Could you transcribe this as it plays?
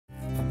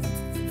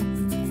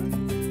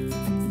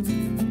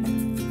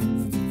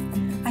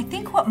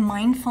what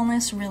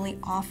mindfulness really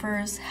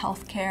offers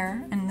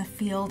healthcare and the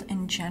field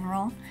in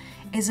general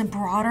is a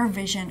broader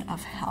vision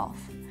of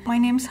health. My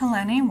name's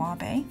Helané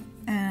Wahbeh,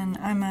 and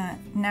I'm a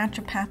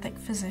naturopathic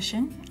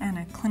physician and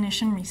a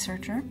clinician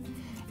researcher,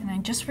 and I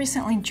just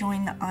recently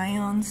joined the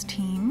IONS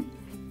team.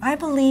 I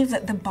believe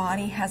that the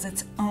body has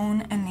its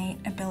own innate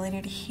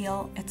ability to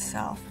heal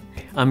itself.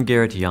 I'm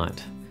Garret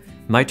Yount.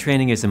 My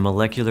training is in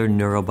molecular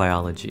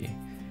neurobiology,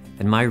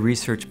 and my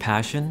research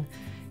passion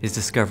is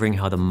discovering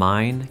how the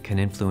mind can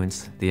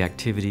influence the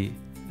activity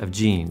of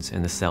genes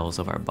in the cells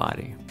of our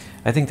body.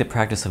 I think the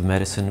practice of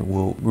medicine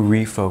will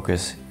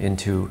refocus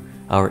into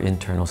our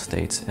internal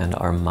states and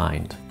our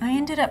mind. I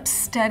ended up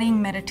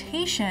studying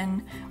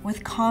meditation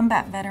with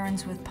combat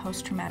veterans with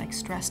post-traumatic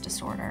stress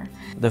disorder.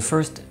 The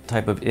first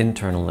type of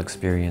internal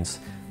experience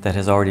that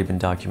has already been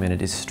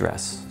documented is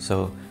stress.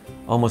 So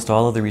almost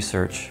all of the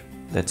research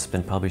that's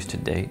been published to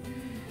date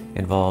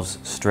involves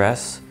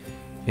stress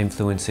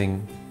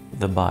influencing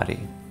the body.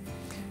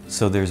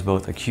 So there's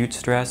both acute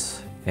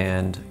stress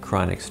and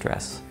chronic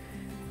stress.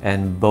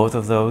 And both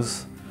of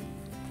those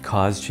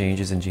cause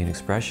changes in gene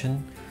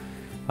expression,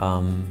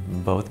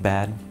 both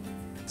bad.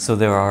 So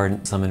there are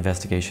some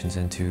investigations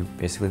into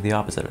basically the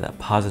opposite of that,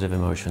 positive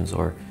emotions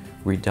or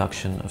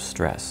reduction of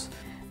stress.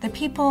 The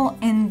people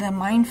in the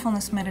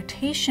mindfulness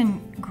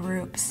meditation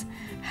groups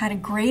had a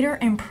greater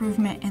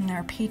improvement in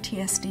their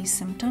PTSD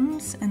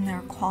symptoms, in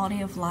their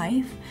quality of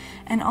life,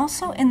 and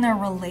also in their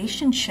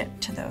relationship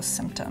to those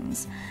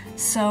symptoms.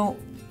 So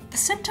the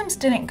symptoms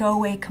didn't go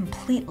away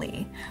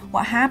completely.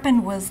 What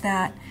happened was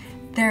that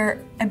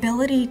their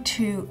ability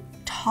to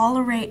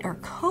tolerate or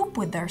cope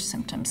with their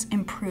symptoms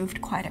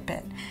improved quite a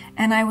bit.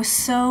 And I was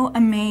so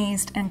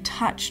amazed and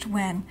touched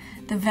when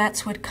the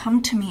vets would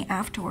come to me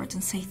afterwards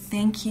and say,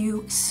 "Thank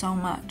you so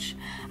much.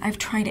 I've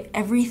tried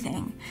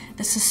everything.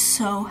 This is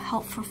so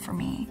helpful for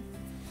me."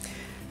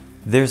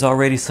 There's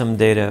already some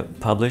data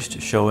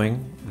published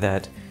showing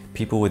that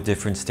people with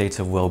different states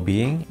of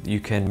well-being, you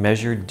can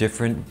measure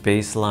different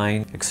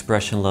baseline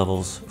expression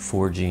levels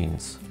for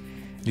genes.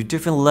 Do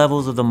different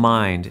levels of the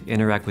mind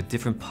interact with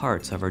different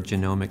parts of our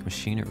genomic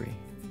machinery?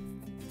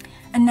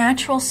 A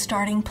natural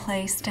starting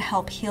place to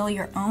help heal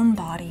your own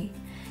body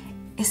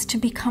is to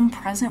become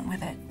present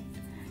with it,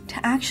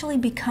 to actually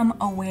become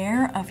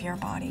aware of your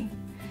body.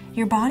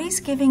 Your body's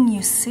giving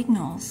you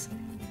signals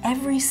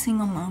every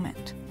single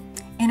moment.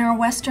 In our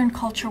Western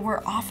culture,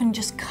 we're often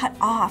just cut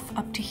off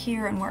up to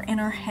here, and we're in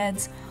our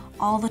heads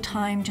all the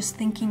time, just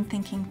thinking,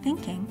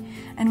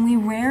 and we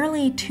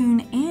rarely tune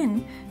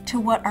in to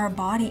what our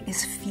body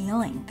is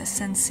feeling, the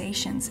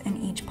sensations in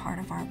each part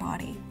of our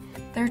body.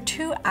 There are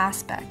two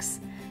aspects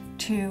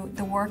to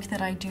the work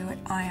that I do at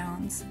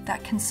IONS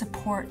that can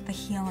support the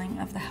healing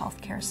of the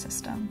healthcare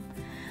system.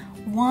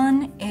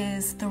 One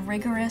is the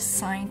rigorous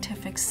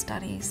scientific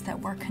studies that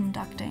we're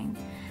conducting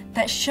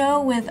that show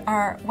with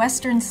our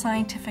Western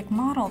scientific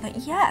model that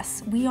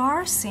yes, we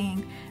are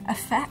seeing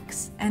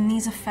effects, and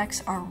these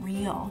effects are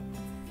real.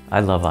 I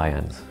love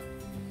IONS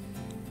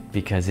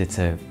because it's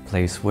a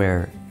place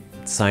where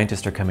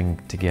scientists are coming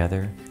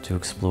together to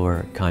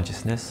explore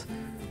consciousness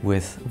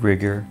with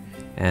rigor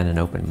and an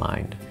open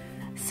mind.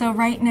 So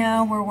right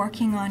now we're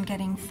working on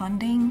getting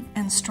funding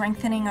and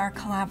strengthening our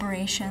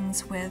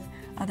collaborations with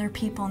other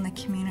people in the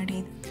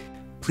community.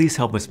 Please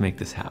help us make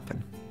this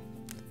happen.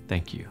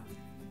 Thank you.